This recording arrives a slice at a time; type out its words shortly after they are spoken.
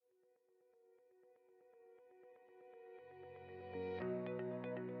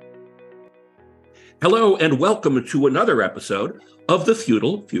Hello and welcome to another episode of the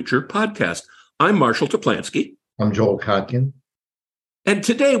Feudal Future Podcast. I'm Marshall Toplansky. I'm Joel Kotkin. And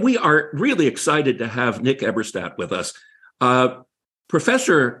today we are really excited to have Nick Eberstadt with us.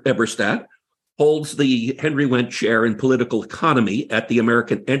 Professor Eberstadt holds the Henry Wendt Chair in Political Economy at the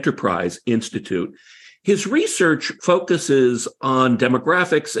American Enterprise Institute. His research focuses on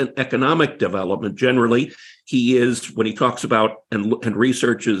demographics and economic development generally. When he talks about and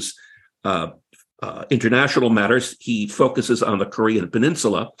researches international matters, he focuses on the Korean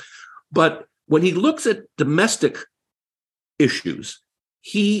Peninsula. But when he looks at domestic issues,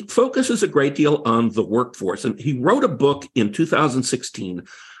 he focuses a great deal on the workforce. And he wrote a book in 2016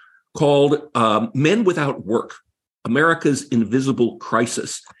 called Men Without Work, America's Invisible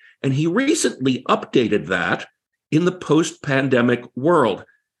Crisis. And he recently updated that in the post-pandemic world.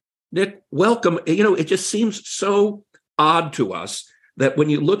 Nick, welcome. It just seems so odd to us that when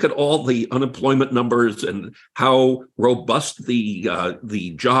you look at all the unemployment numbers and how robust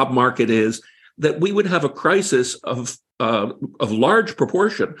the job market is, that we would have a crisis of large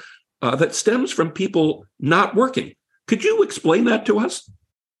proportion that stems from people not working. Could you explain that to us?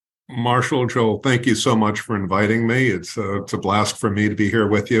 Marshall, Joel, thank you so much for inviting me. It's a blast for me to be here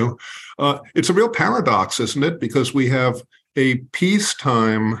with you. It's a real paradox, isn't it? Because we have a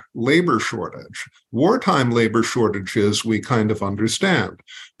peacetime labor shortage. Wartime labor shortages we kind of understand.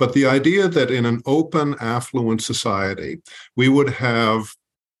 But the idea that in an open, affluent society, we would have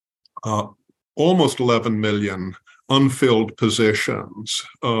almost 11 million unfilled positions,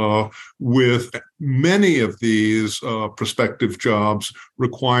 with many of these prospective jobs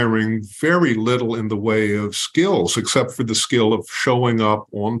requiring very little in the way of skills, except for the skill of showing up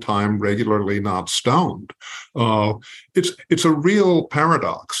on time, regularly, not stoned. It's a real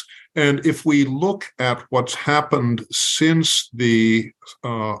paradox. And if we look at what's happened since the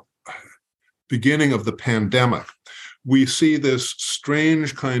beginning of the pandemic, we see this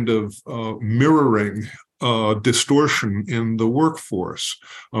strange kind of mirroring distortion in the workforce.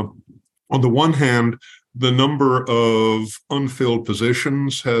 On the one hand, the number of unfilled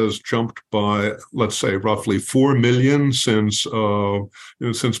positions has jumped by, let's say, roughly 4 million since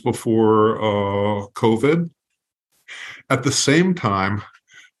before COVID. At the same time,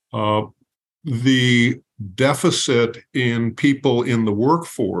 the deficit in people in the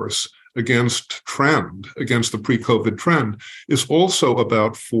workforce against the pre-COVID trend, is also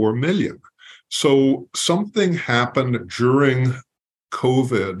about 4 million. So something happened during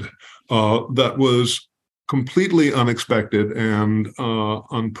COVID that was completely unexpected and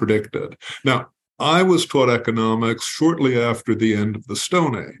unpredicted. Now, I was taught economics shortly after the end of the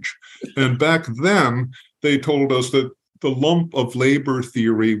Stone Age. And back then, they told us that the lump of labor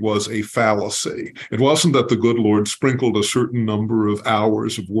theory was a fallacy. It wasn't that the good Lord sprinkled a certain number of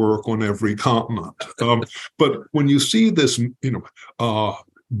hours of work on every continent. But when you see this,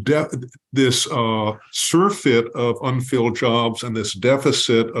 this surfeit of unfilled jobs and this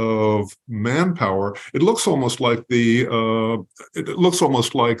deficit of manpower, it looks almost like the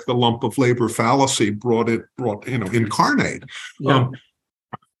lump of labor fallacy brought incarnate. Yeah.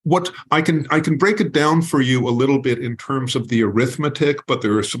 What I can break it down for you a little bit in terms of the arithmetic, but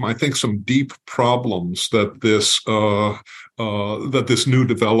there are some deep problems that this new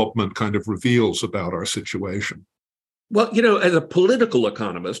development kind of reveals about our situation. Well, as a political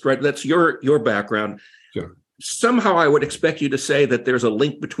economist, right, that's your background. Yeah. Somehow I would expect you to say that there's a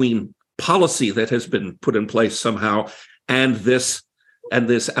link between policy that has been put in place somehow and this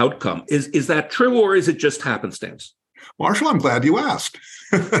outcome. Is that true, or is it just happenstance? Marshall, I'm glad you asked.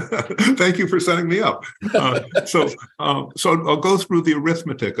 Thank you for setting me up. So I'll go through the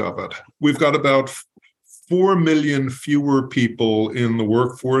arithmetic of it. We've got about 4 million fewer people in the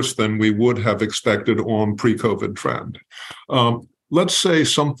workforce than we would have expected on pre-COVID trend. Let's say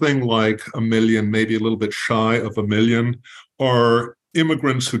something like 1 million, maybe a little bit shy of 1 million, are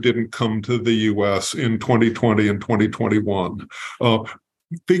immigrants who didn't come to the U.S. in 2020 and 2021.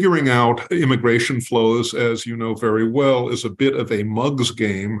 Figuring out immigration flows, as you know very well, is a bit of a mug's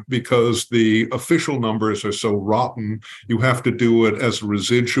game because the official numbers are so rotten. You have to do it as a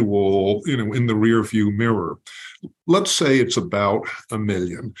residual, in the rear view mirror. Let's say it's about 1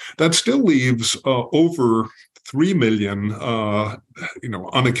 million. That still leaves over 3 million,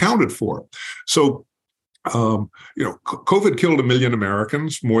 unaccounted for. So COVID killed 1 million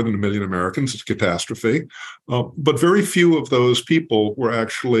Americans, more than 1 million Americans. It's a catastrophe. But very few of those people were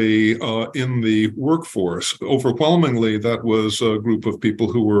actually in the workforce. Overwhelmingly, that was a group of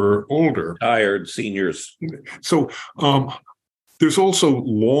people who were older. Tired seniors. So There's also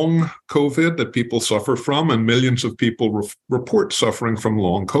long COVID that people suffer from, and millions of people report suffering from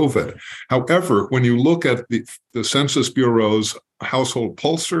long COVID. However, when you look at the Census Bureau's household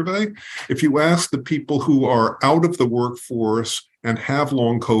pulse survey, if you ask the people who are out of the workforce and have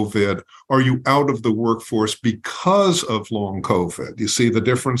long COVID, are you out of the workforce because of long COVID? You see the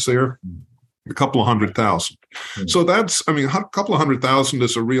difference there? A couple of 100,000. So that's, I mean, a couple of 100,000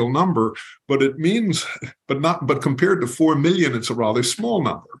 is a real number, but it means, but compared to 4 million, it's a rather small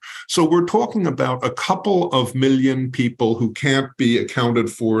number. So we're talking about a couple of million people who can't be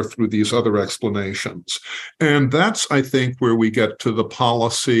accounted for through these other explanations. And that's, I think, where we get to the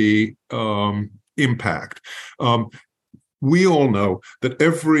policy impact. We all know that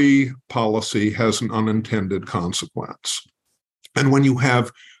every policy has an unintended consequence. And when you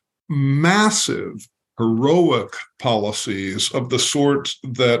have massive, heroic policies of the sort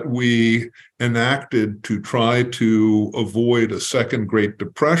that we enacted to try to avoid a second Great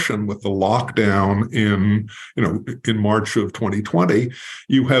Depression with the lockdown in March of 2020,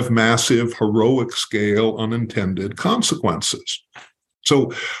 you have massive, heroic scale unintended consequences.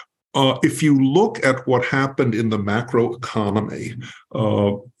 So if you look at what happened in the macroeconomy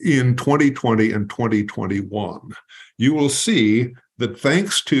in 2020 and 2021, you will see that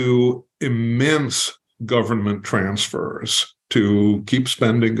thanks to immense government transfers to keep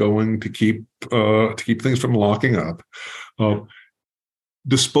spending going, to keep things from locking up,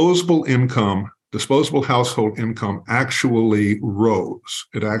 disposable household income actually rose.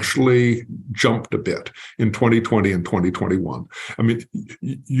 It actually jumped a bit in 2020 and 2021. I mean,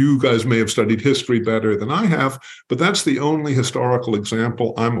 you guys may have studied history better than I have, but that's the only historical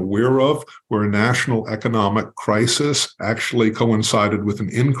example I'm aware of where a national economic crisis actually coincided with an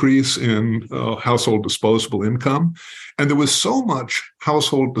increase in household disposable income. And there was so much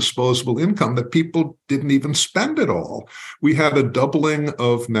household disposable income that people didn't even spend it all. We had a doubling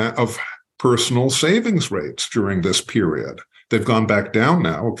of personal savings rates during this period. They've gone back down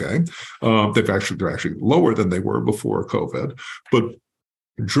now. Okay, they're actually lower than they were before COVID. But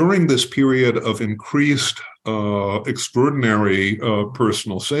during this period of increased, extraordinary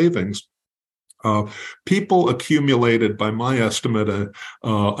personal savings, people accumulated, by my estimate,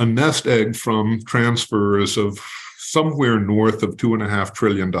 a nest egg from transfers of somewhere north of $2.5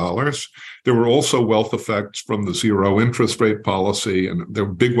 trillion. There were also wealth effects from the zero interest rate policy, and there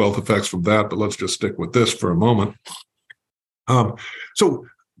were big wealth effects from that, but let's just stick with this for a moment. So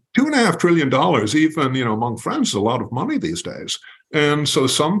 $2.5 trillion, even among friends, is a lot of money these days. And so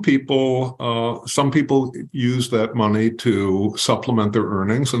some people use that money to supplement their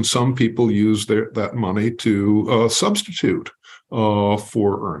earnings, and some people use that money to substitute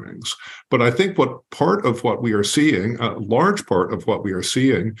for earnings. But I think a large part of what we are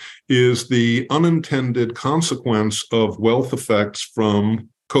seeing is the unintended consequence of wealth effects from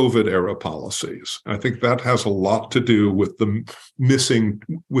COVID era policies. I think that has a lot to do with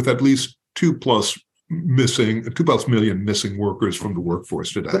with at least 2+ million missing workers from the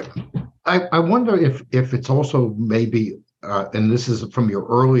workforce today. I wonder if it's also maybe, and this is from your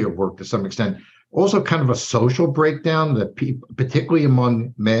earlier work to some extent, also kind of a social breakdown that people, particularly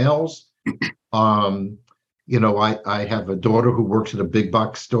among males. I have a daughter who works at a big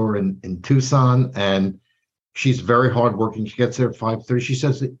box store in Tucson, and she's very hardworking. She gets there at 5:30. She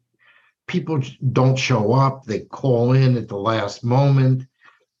says that people don't show up. They call in at the last moment.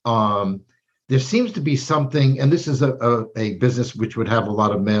 There seems to be something, and this is a business which would have a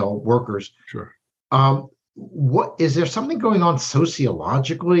lot of male workers. Sure. What is there something going on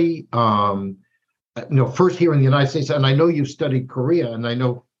sociologically? First here in the United States, and I know you've studied Korea, and I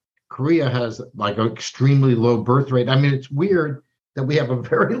know Korea has like an extremely low birth rate. I mean, it's weird that we have a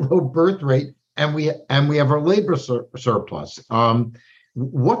very low birth rate and we have our labor surplus.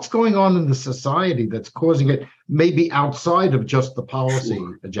 What's going on in the society that's causing it, maybe outside of just the policy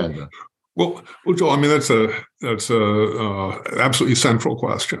agenda? Well, Joel, I mean, that's a absolutely central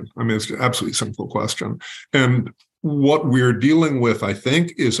question. I mean, it's an absolutely central question. And what we're dealing with, I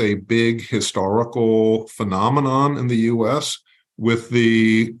think, is a big historical phenomenon in the U.S. with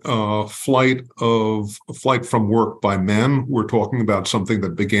the flight from work by men. We're talking about something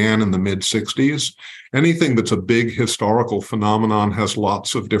that began in the mid-'60s. Anything that's a big historical phenomenon has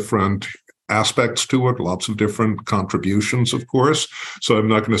lots of different aspects to it, lots of different contributions, of course. So I'm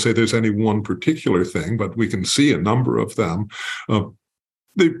not going to say there's any one particular thing, but we can see a number of them.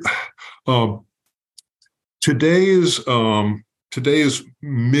 Today's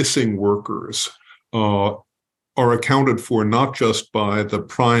missing workers are accounted for not just by the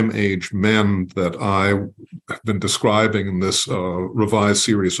prime age men that I have been describing in this revised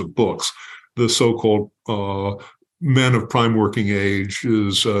series of books, the so-called men of prime working age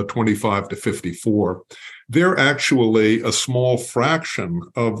is 25 to 54. They're actually a small fraction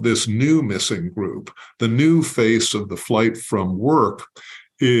of this new missing group. The new face of the flight from work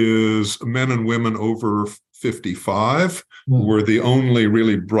is men and women over 55, were the only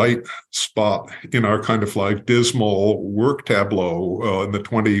really bright spot in our kind of like dismal work tableau in the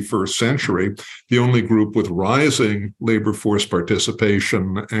 21st century, the only group with rising labor force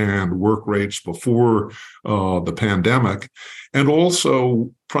participation and work rates before the pandemic, and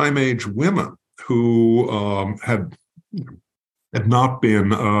also prime age women who had not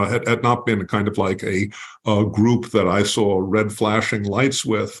been a kind of like a group that I saw red flashing lights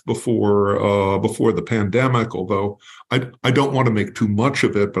with before the pandemic. Although I don't want to make too much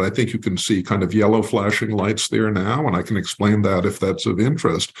of it, but I think you can see kind of yellow flashing lights there now, and I can explain that if that's of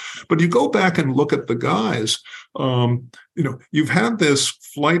interest. But you go back and look at the guys. You've had this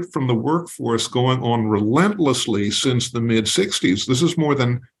flight from the workforce going on relentlessly since the mid 60s. This is more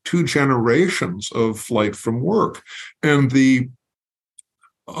than 2 generations of flight from work, and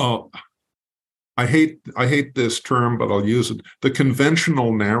I hate this term, but I'll use it. The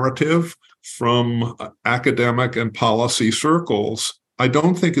conventional narrative from academic and policy circles, I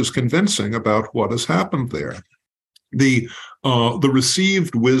don't think is convincing about what has happened there. The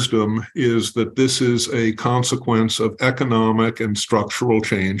received wisdom is that this is a consequence of economic and structural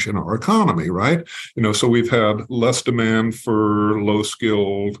change in our economy, right? So we've had less demand for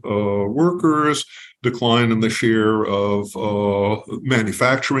low-skilled workers, decline in the share of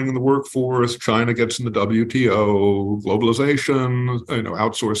manufacturing in the workforce. China gets in the WTO, globalization,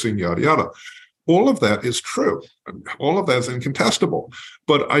 outsourcing, yada, yada. All of that is true. All of that is incontestable.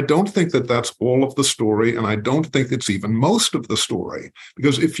 But I don't think that that's all of the story, and I don't think it's even most of the story.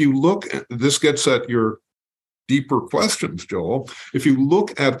 Because if you look, this gets at your deeper questions, Joel. If you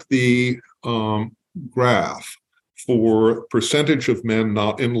look at the graph for percentage of men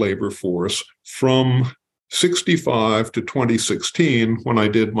not in labor force from 65 to 2016, when I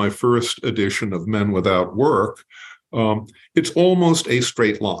did my first edition of Men Without Work, it's almost a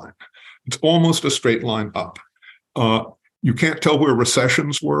straight line. It's almost a straight line up. You can't tell where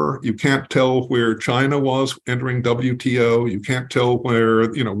recessions were. You can't tell where China was entering WTO. You can't tell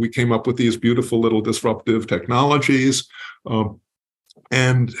where, we came up with these beautiful little disruptive technologies.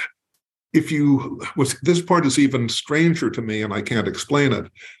 And this part is even stranger to me, and I can't explain it.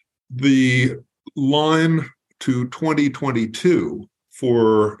 The line to 2022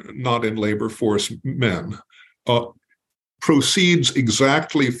 for not in labor force men proceeds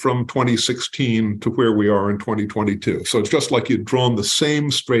exactly from 2016 to where we are in 2022. So it's just like you'd drawn the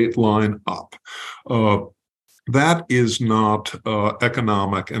same straight line up. That is not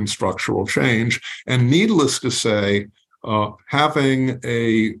economic and structural change. And needless to say, having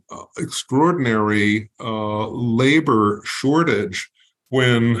a extraordinary labor shortage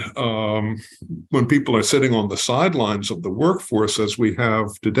when people are sitting on the sidelines of the workforce as we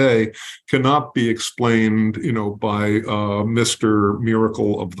have today cannot be explained, by Mr.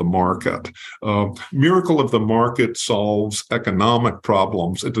 Miracle of the Market. Miracle of the Market solves economic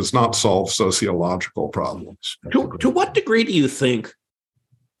problems. It does not solve sociological problems. To what degree do you think,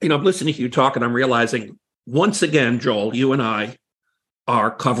 I'm listening to you talk and I'm realizing once again, Joel, you and I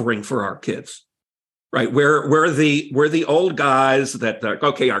are covering for our kids. Right, we're the old guys that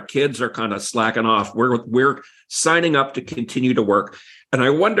okay, our kids are kind of slacking off. We're signing up to continue to work, and I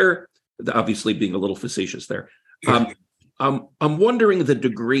wonder, obviously being a little facetious there, I'm wondering the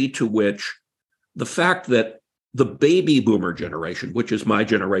degree to which the fact that the baby boomer generation, which is my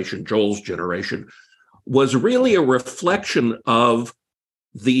generation, Joel's generation, was really a reflection of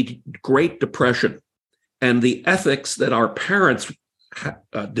the Great Depression and the ethics that our parents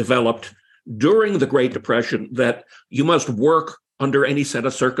developed during the Great Depression, that you must work under any set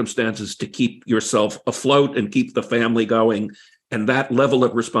of circumstances to keep yourself afloat and keep the family going, and that level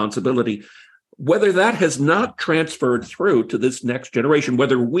of responsibility, whether that has not transferred through to this next generation,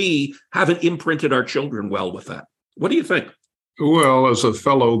 whether we haven't imprinted our children well with that. What do you think? Well, as a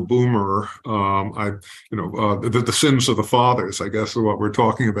fellow boomer, the sins of the fathers, I guess, are what we're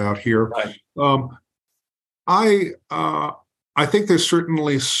talking about here. Right. I think there's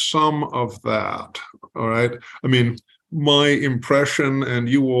certainly some of that. All right. I mean, my impression, and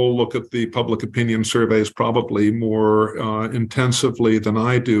you all look at the public opinion surveys probably more intensively than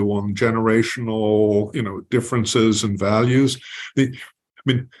I do on generational, differences and values.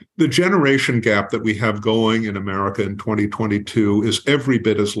 The generation gap that we have going in America in 2022 is every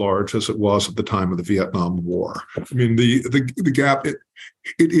bit as large as it was at the time of the Vietnam War. I mean, the gap, it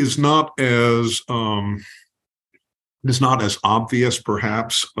is not as it's not as obvious,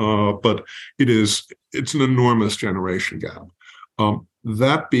 perhaps, but it is it's an enormous generation gap.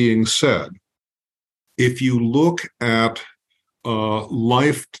 That being said, if you look at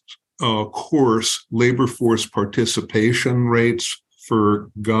life course labor force participation rates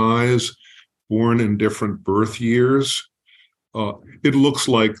for guys born in different birth years, it looks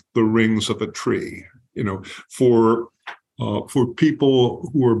like the rings of a tree. For people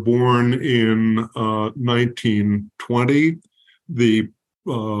who were born in 1920, the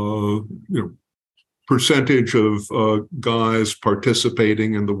percentage of guys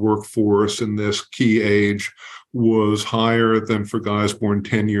participating in the workforce in this key age was higher than for guys born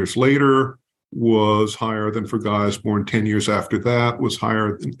 10 years later, was higher than for guys born 10 years after that, was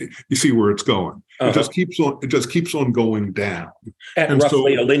higher. You see where it's going. It just keeps on going down. At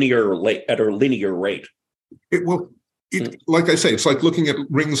roughly a linear rate. Like I say, it's like looking at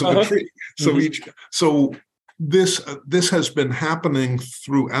rings of a tree. So this has been happening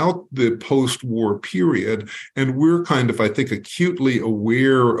throughout the post-war period, and we're kind of, I think, acutely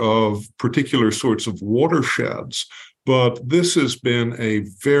aware of particular sorts of watersheds. But this has been a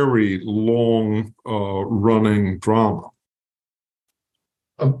very long running drama.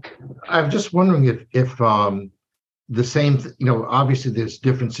 I'm just wondering if the same, obviously there's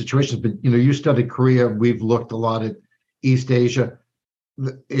different situations, but you studied Korea. We've looked a lot at East Asia.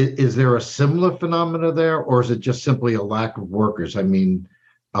 Is there a similar phenomena there, or is it just simply a lack of workers? I mean,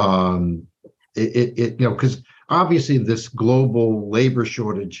 because obviously this global labor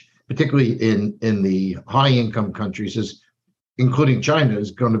shortage, particularly in the high income countries, including China,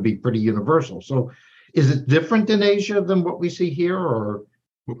 is going to be pretty universal. So, is it different in Asia than what we see here, or?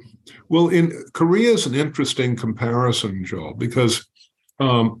 Well, in Korea is an interesting comparison, Joel, because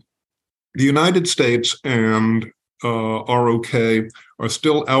the United States and ROK are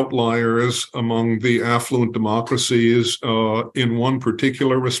still outliers among the affluent democracies in one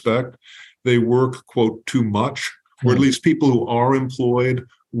particular respect. They work, quote, too much, or at least people who are employed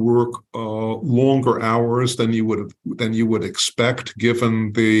work longer hours than you would expect,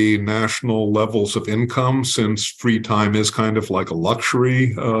 given the national levels of income, since free time is kind of like a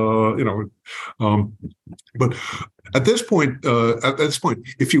luxury. But at this point,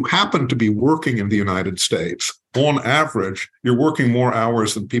 if you happen to be working in the United States, on average, you're working more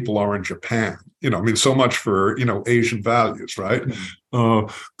hours than people are in Japan. So much for Asian values, right?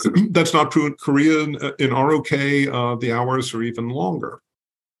 That's not true in Korea. In ROK, the hours are even longer.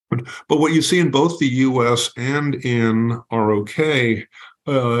 But what you see in both the U.S. and in ROK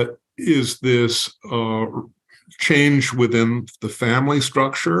is this change within the family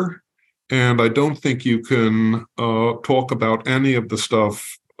structure. And I don't think you can talk about any of the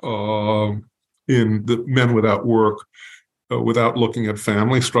stuff in the Men Without Work without looking at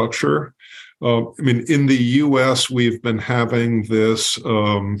family structure. In the U.S., we've been having this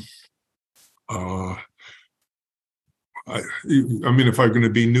if I'm going to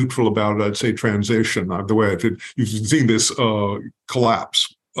be neutral about it, I'd say transition. The way you've seen this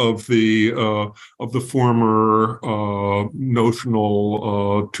collapse of the former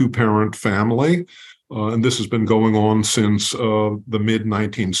notional two-parent family, and this has been going on since the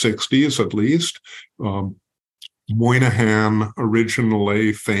mid-1960s, at least. Moynihan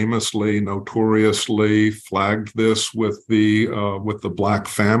originally, famously, notoriously flagged this with the Black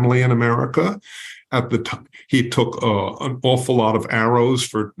family in America. At the time, he took an awful lot of arrows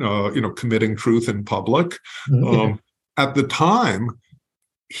for committing truth in public. At the time,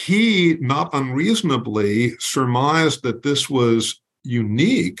 he not unreasonably surmised that this was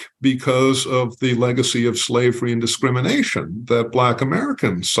unique because of the legacy of slavery and discrimination that Black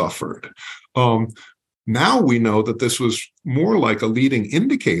Americans suffered. Now we know that this was more like a leading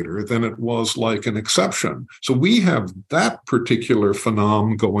indicator than it was like an exception. So we have that particular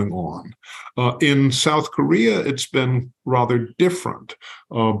phenomenon going on. In South Korea, it's been rather different.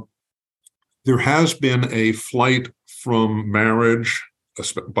 There has been a flight from marriage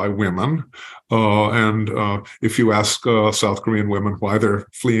by women. And if you ask South Korean women why they're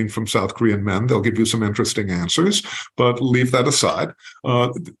fleeing from South Korean men, they'll give you some interesting answers, but leave that aside.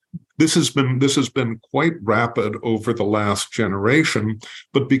 This has been quite rapid over the last generation,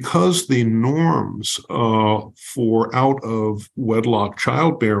 but because the norms for out of wedlock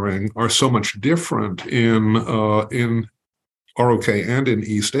childbearing are so much different in ROK and in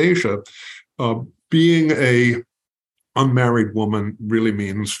East Asia, being a unmarried woman really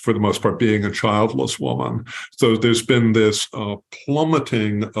means, for the most part, being a childless woman. So there's been this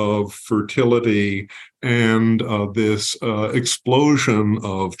plummeting of fertility and this explosion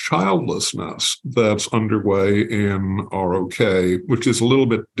of childlessness that's underway in ROK, which is a little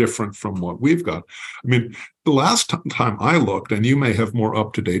bit different from what we've got. The last time I looked, and you may have more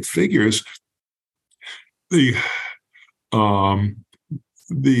up-to-date figures, the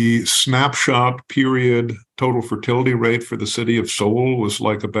the snapshot period total fertility rate for the city of Seoul was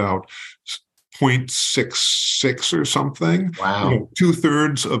like about 0.66 or something. Wow.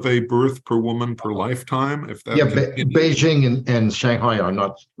 2/3 of a birth per woman per lifetime. If that Beijing and Shanghai are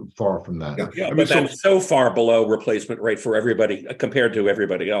not far from that. Yeah, but that's so far below replacement rate for everybody compared to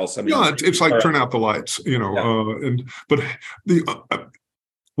everybody else. I mean, it's like turn out the lights, but the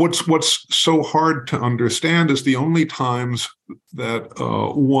what's so hard to understand is the only times that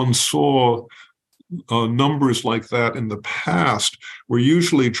one saw numbers like that in the past were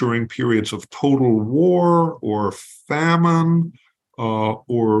usually during periods of total war or famine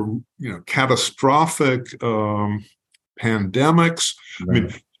or catastrophic pandemics. Right. I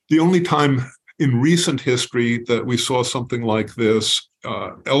mean, the only time in recent history that we saw something like this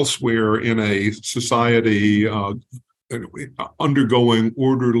elsewhere in a society undergoing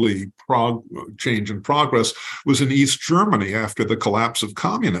orderly change and progress was in East Germany after the collapse of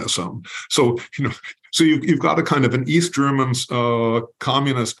communism. So you've got a kind of an East German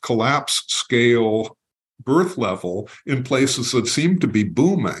communist collapse scale birth level in places that seem to be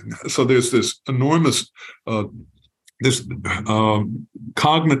booming. So there's this enormous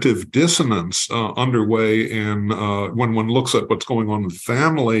cognitive dissonance underway in when one looks at what's going on with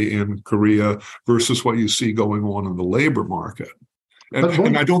family in Korea versus what you see going on in the labor market.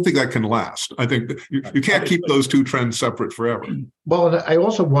 And I don't think that can last. I think you can't keep those two trends separate forever. Well, I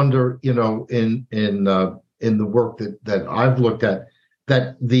also wonder, in the work that I've looked at,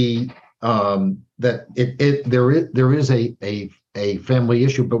 that there is a family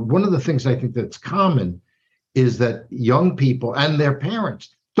issue. But one of the things I think that's common is that young people and their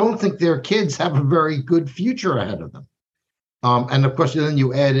parents don't think their kids have a very good future ahead of them. And of course, then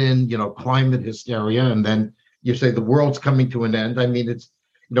you add in, climate hysteria, and then you say the world's coming to an end. I mean, it's,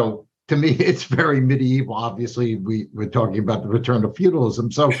 to me, it's very medieval. Obviously, we're talking about the return of feudalism.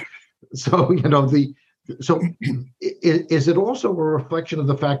 So is it also a reflection of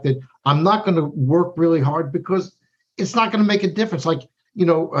the fact that I'm not going to work really hard because it's not going to make a difference? Like,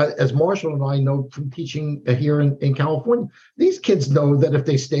 as Marshall and I know from teaching here in California, these kids know that if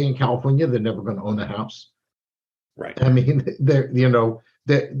they stay in California, they're never going to own a house. Right. I mean,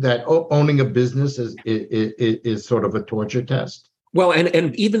 that owning a business is sort of a torture test. Well,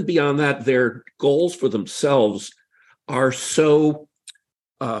 and even beyond that, their goals for themselves are so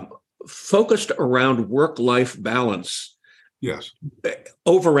focused around work-life balance. Yes.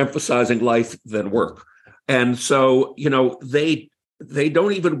 Overemphasizing life than work. And so, they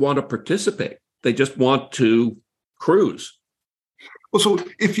don't even want to participate. They just want to cruise. Well, so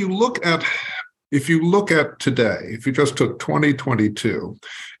if you look at today, if you just took 2022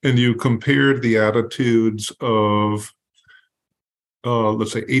 and you compared the attitudes of,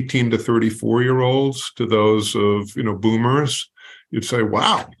 let's say, 18 to 34-year-olds to those of, boomers, you'd say,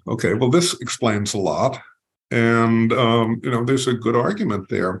 wow, okay, well, this explains a lot. And, there's a good argument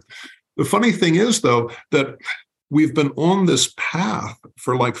there. The funny thing is, though, that we've been on this path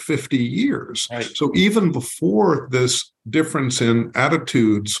for like 50 years. Right. So even before this difference in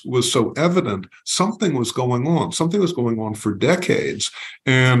attitudes was so evident, something was going on. Something was going on for decades.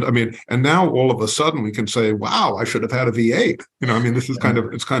 And now all of a sudden we can say, wow, I should have had a V8. This is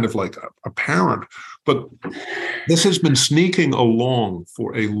it's kind of like apparent. But this has been sneaking along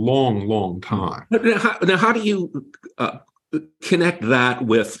for a long, long time. Now, how do you connect that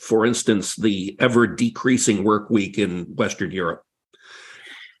with, for instance, the ever decreasing work week in Western Europe?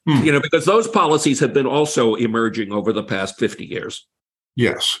 Because those policies have been also emerging over the past 50 years.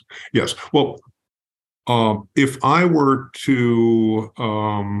 Yes. Well, if I were to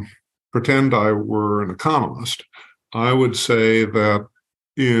pretend I were an economist, I would say that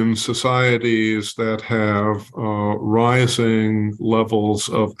in societies that have rising levels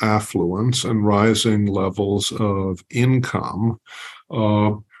of affluence and rising levels of income,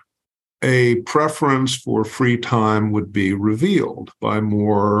 a preference for free time would be revealed by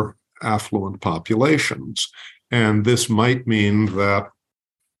more affluent populations. And this might mean that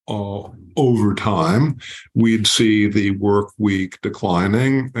over time, we'd see the work week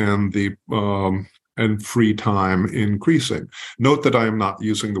declining and and free time increasing. Note that I am not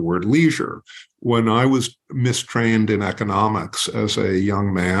using the word leisure. When I was mistrained in economics as a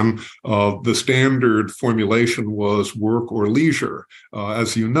young man, the standard formulation was work or leisure,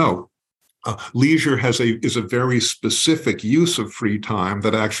 as you know. Leisure is a very specific use of free time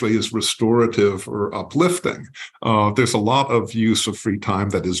that actually is restorative or uplifting. There's a lot of use of free time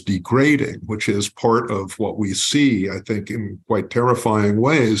that is degrading, which is part of what we see, I think, in quite terrifying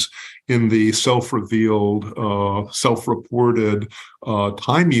ways in the self-revealed, self-reported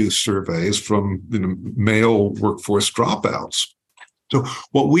time use surveys from male workforce dropouts. So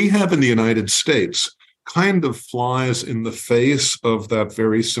what we have in the United States kind of flies in the face of that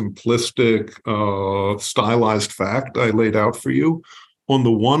very simplistic, stylized fact I laid out for you. On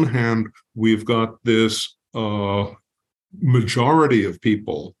the one hand, we've got this majority of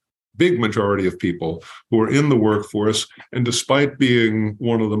people, big majority of people who are in the workforce, and despite being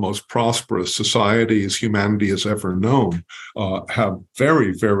one of the most prosperous societies humanity has ever known, have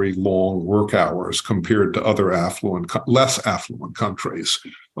very, very long work hours compared to other less affluent countries.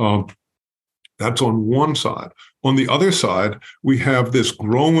 That's on one side. On the other side, we have this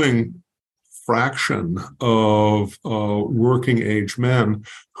growing fraction of working age men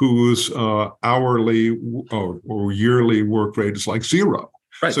whose hourly or yearly work rate is like zero.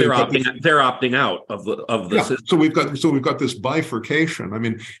 Right, so they're opting out of the system. So we've got this bifurcation. I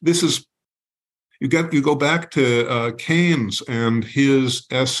mean, this is you go back to Keynes and his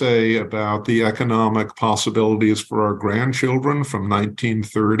essay about the economic possibilities for our grandchildren from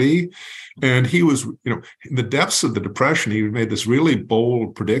 1930. And he was, in the depths of the Depression, he made this really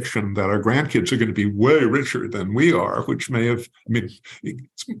bold prediction that our grandkids are going to be way richer than we are, which may have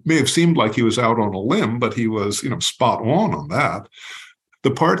seemed like he was out on a limb, but he was, spot on that. The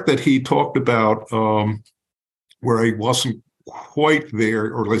part that he talked about where he wasn't quite there,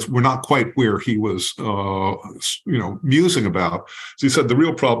 or at least we're not quite where he was, musing about. So he said the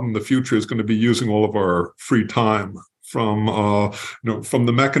real problem in the future is going to be using all of our free time from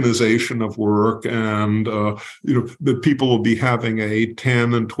the mechanization of work, and the people will be having a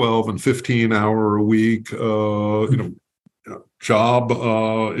 10 and 12 and 15 hour a week, job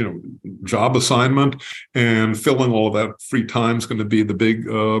assignment, and filling all of that free time is going to be the big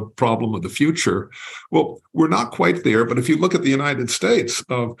problem of the future. Well, we're not quite there, but if you look at the United States,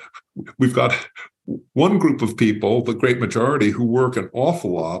 we've got one group of people, the great majority, who work an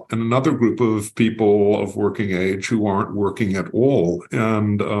awful lot, and another group of people of working age who aren't working at all.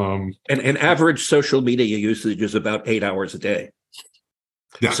 And average social media usage is about 8 hours a day.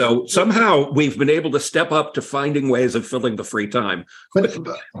 Yeah. So somehow we've been able to step up to finding ways of filling the free time.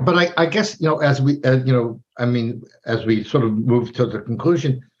 But I guess, as we sort of move to the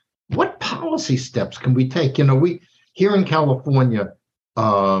conclusion, what policy steps can we take? We here in California,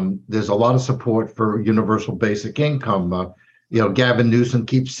 there's a lot of support for universal basic income. Gavin Newsom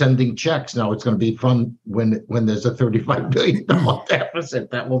keeps sending checks. Now it's going to be fun when there's a $35 billion deficit.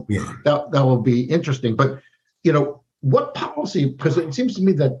 That will be interesting. But what policy? Because it seems to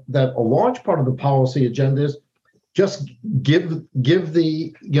me that a large part of the policy agenda is just give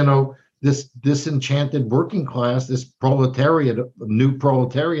the this disenchanted working class, this new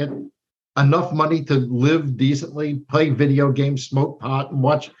proletariat, enough money to live decently, play video games, smoke pot, and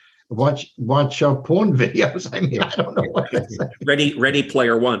watch porn videos. I mean, I don't know what to say. Ready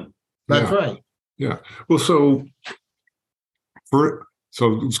Player One. That's right. Yeah. Well, so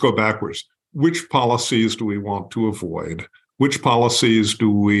let's go backwards. Which policies do we want to avoid? Which policies do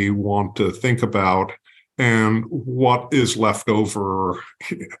we want to think about? And what is left over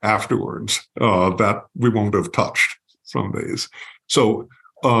afterwards that we won't have touched from these? So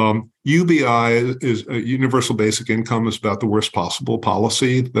UBI is universal basic income is about the worst possible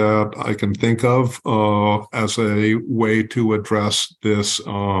policy that I can think of as a way to address this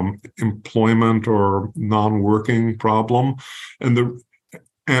employment or non-working problem. And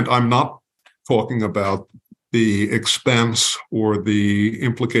I'm not talking about the expense or the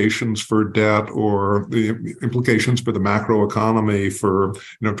implications for debt or the implications for the macroeconomy for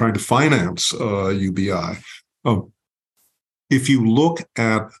trying to finance UBI. If you look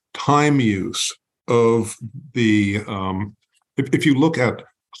at time use of the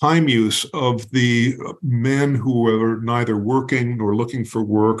men who are neither working nor looking for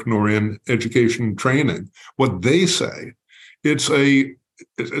work nor in education and training, what they say,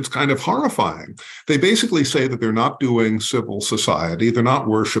 it's kind of horrifying. They basically say that they're not doing civil society, they're not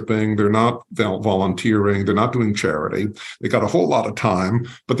worshiping, they're not volunteering, they're not doing charity. They got a whole lot of time,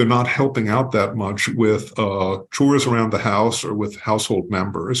 but they're not helping out that much with chores around the house or with household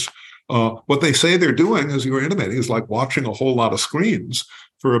members. What they say they're doing, as you were intimating, is like watching a whole lot of screens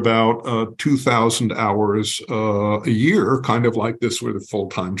for about 2,000 hours a year, kind of like this sort of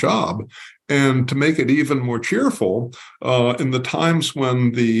full-time job. And to make it even more cheerful, in the times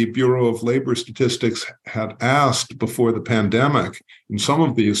when the Bureau of Labor Statistics had asked before the pandemic in some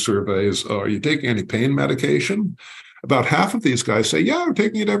of these surveys, are you taking any pain medication? About half of these guys say, yeah, I'm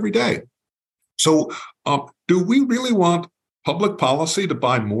taking it every day. So do we really want public policy to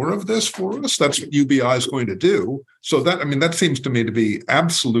buy more of this for us? That's what UBI is going to do. So that seems to me to be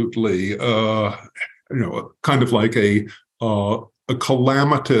absolutely, kind of like a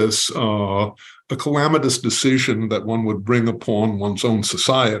calamitous decision that one would bring upon one's own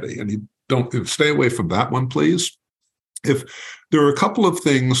society. And you don't stay away from that one, please. If there are a couple of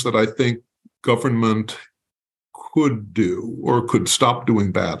things that I think government could do or could stop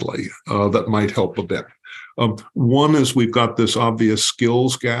doing badly that might help a bit. One is we've got this obvious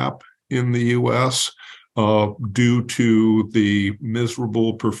skills gap in the U.S. Due to the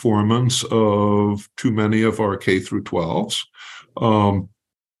miserable performance of too many of our K through 12s.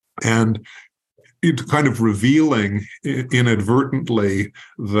 And it's kind of revealing inadvertently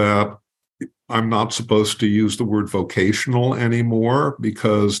that I'm not supposed to use the word vocational anymore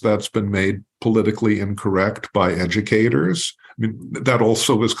because that's been made politically incorrect by educators. I mean, that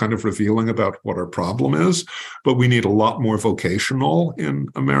also is kind of revealing about what our problem is, but we need a lot more vocational in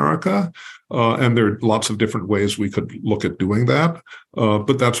America. And there are lots of different ways we could look at doing that.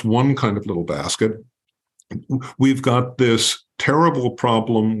 But that's one kind of little basket. We've got this terrible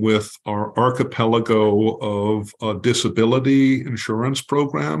problem with our archipelago of disability insurance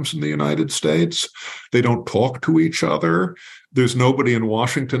programs in the United States. They don't talk to each other. There's nobody in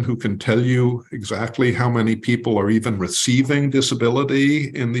Washington who can tell you exactly how many people are even receiving disability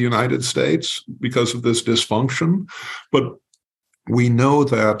in the United States because of this dysfunction. But we know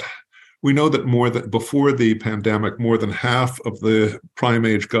that before the pandemic, more than half of the prime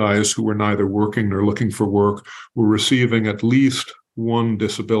age guys who were neither working nor looking for work were receiving at least one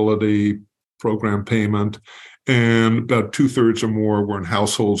disability program payment. And about 2/3 or more were in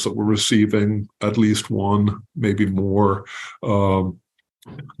households that were receiving at least one, maybe more.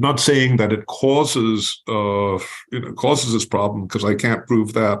 Not saying that it causes this problem, because I can't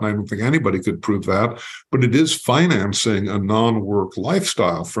prove that, and I don't think anybody could prove that. But it is financing a non-work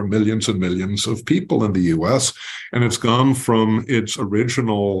lifestyle for millions and millions of people in the U.S., and it's gone from its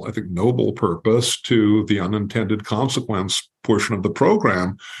original, I think, noble purpose to the unintended consequence portion of the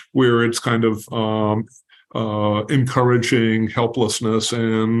program, where it's kind of encouraging helplessness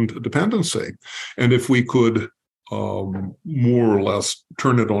and dependency. And if we could more or less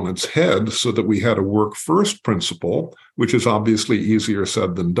turn it on its head so that we had a work first principle, which is obviously easier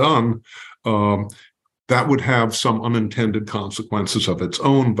said than done, that would have some unintended consequences of its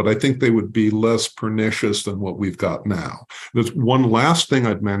own, but I think they would be less pernicious than what we've got now. There's one last thing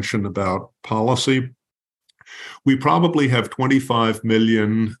I'd mention about policy. We probably have 25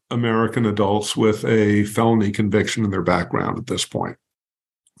 million American adults with a felony conviction in their background at this point.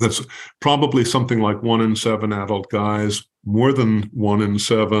 That's probably something like 1 in 7 adult guys, more than 1 in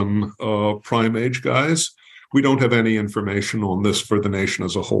 7 prime age guys. We don't have any information on this for the nation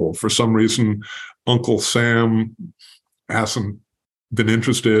as a whole. For some reason, Uncle Sam hasn't been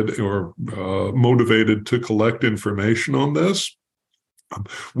interested or motivated to collect information on this.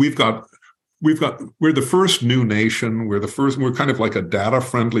 We're the first new nation. We're kind of like a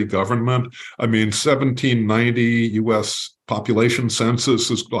data-friendly government. I mean, 1790 U.S. population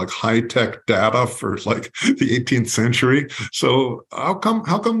census is like high-tech data for like the 18th century. So how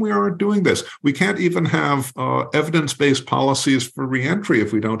come we aren't doing this? We can't even have evidence-based policies for reentry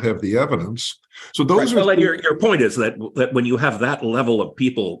if we don't have the evidence. So those are. Well, your point is that when you have that level of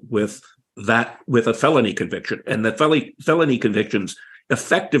people with a felony conviction, and the felony convictions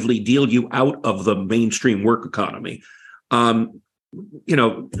effectively deal you out of the mainstream work economy. No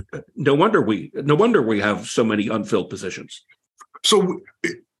wonder we have so many unfilled positions. So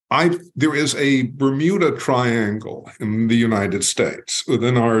there is a Bermuda Triangle in the United States,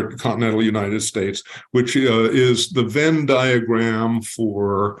 within our continental United States, which is the Venn diagram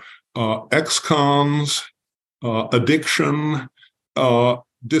for ex-cons, addiction,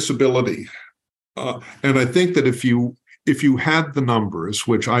 disability. And I think that if you had the numbers,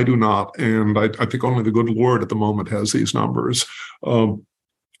 which I do not, and I think only the good Lord at the moment has these numbers,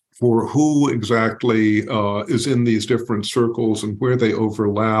 for who exactly is in these different circles and where they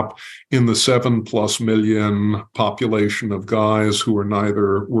overlap in the 7+ million population of guys who are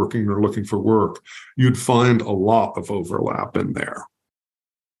neither working nor looking for work, you'd find a lot of overlap in there.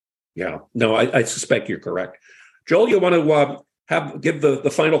 Yeah, no, I suspect you're correct. Joel, you want to give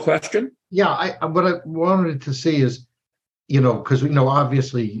the final question? Yeah, what I wanted to see is, because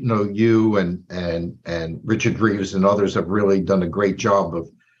obviously, you and Richard Reeves and others have really done a great job of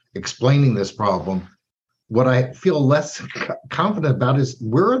explaining this problem. What I feel less confident about is,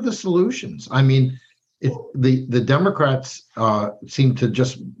 where are the solutions? I mean, the Democrats seem to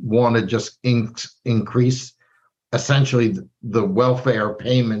just want to just increase essentially the welfare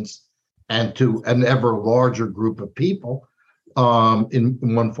payments and to an ever larger group of people in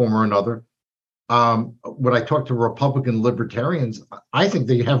one form or another. When I talk to Republican libertarians, I think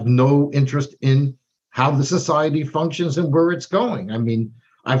they have no interest in how the society functions and where it's going. I mean,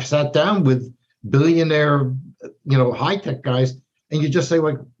 I've sat down with billionaire, high-tech guys, and you just say,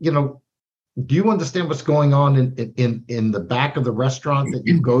 like, do you understand what's going on in the back of the restaurant that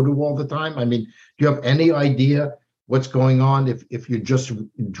you go to all the time? I mean, do you have any idea what's going on if you just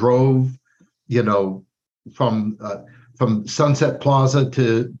drove, from Sunset Plaza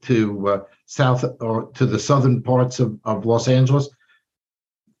to south or to the southern parts of Los Angeles?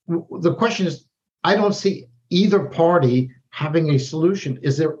 The question is, I don't see either party having a solution.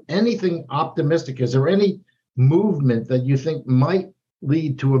 Is there anything optimistic? Is there any movement that you think might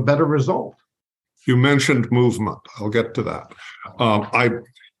lead to a better result? You mentioned movement. I'll get to that.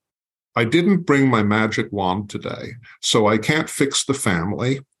 I didn't bring my magic wand today, so I can't fix the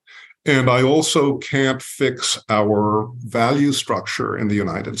family. And I also can't fix our value structure in the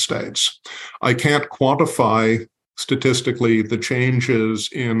United States. I can't quantify statistically the changes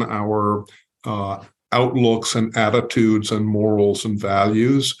in our outlooks and attitudes and morals and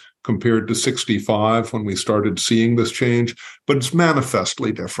values compared to 65 when we started seeing this change, but it's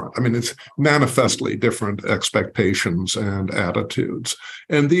manifestly different. I mean, it's manifestly different expectations and attitudes.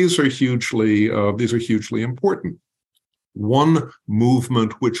 And these are hugely important. One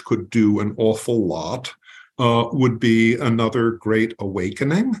movement which could do an awful lot would be another great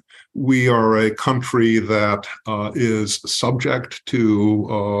awakening. We are a country that is subject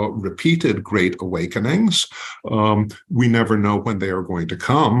to repeated great awakenings. We never know when they are going to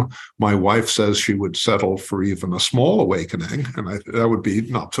come. My wife says she would settle for even a small awakening, and that would be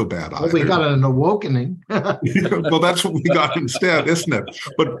not so bad either. Well, we got an awakening. Well, that's what we got instead, isn't it?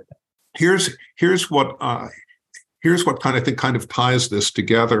 But here's what kind of kind of ties this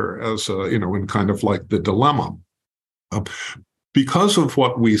together as in kind of like the dilemma. Because of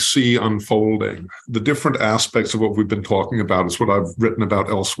what we see unfolding, the different aspects of what we've been talking about is what I've written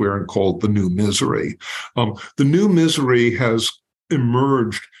about elsewhere and called the new misery. The new misery has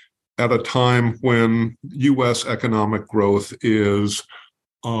emerged at a time when U.S. economic growth is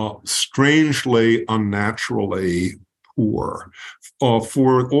strangely, unnaturally poor.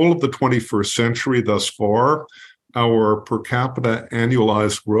 For all of the 21st century thus far, our per capita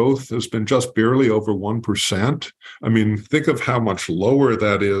annualized growth has been just barely over 1%. I mean, think of how much lower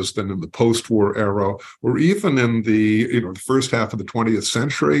that is than in the post-war era, or even in the first half of the 20th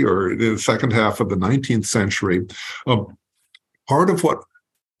century, or the second half of the 19th century. Part of what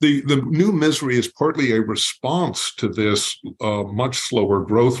the new misery is partly a response to this much slower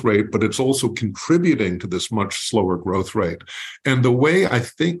growth rate, but it's also contributing to this much slower growth rate. And the way I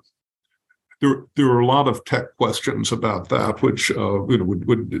think there are a lot of tech questions about that, which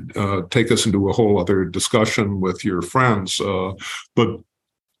would take us into a whole other discussion with your friends. But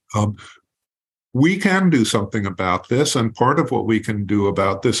we can do something about this, and part of what we can do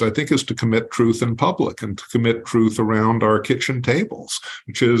about this, I think, is to commit truth in public and to commit truth around our kitchen tables,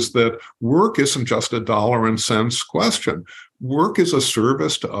 which is that work isn't just a dollar and cents question. Work is a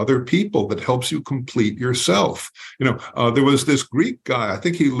service to other people that helps you complete yourself. There was this Greek guy, I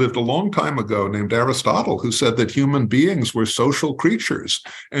think he lived a long time ago, named Aristotle, who said that human beings were social creatures.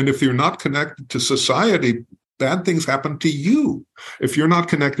 And if you're not connected to society, bad things happen to you. If you're not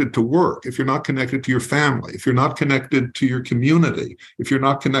connected to work, if you're not connected to your family, if you're not connected to your community, if you're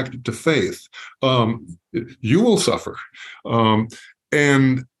not connected to faith, you will suffer.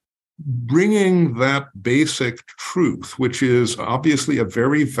 And bringing that basic truth, which is obviously a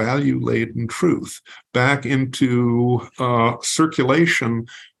very value-laden truth, back into circulation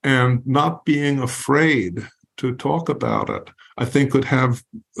and not being afraid to talk about it, I think could have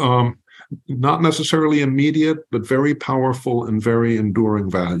not necessarily immediate, but very powerful and very enduring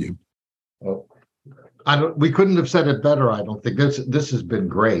value. Well, we couldn't have said it better. I don't think this has been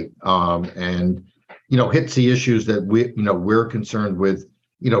great, and hits the issues that we're concerned with,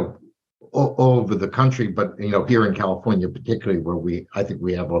 all over the country, but here in California, particularly, where I think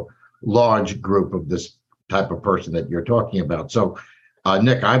we have a large group of this type of person that you're talking about. So,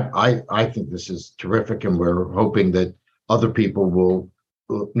 Nick, I think this is terrific, and we're hoping that other people will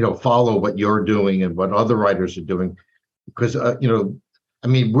follow what you're doing and what other writers are doing. because I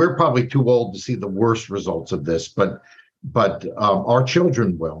mean, we're probably too old to see the worst results of this, but our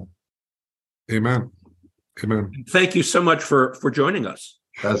children will. Amen. Amen. Thank you so much for joining us.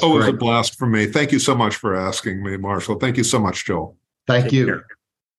 That's It was great. a blast for me. Thank you so much for asking me, Marshall. Thank you so much, Joel. Thank Take you. care.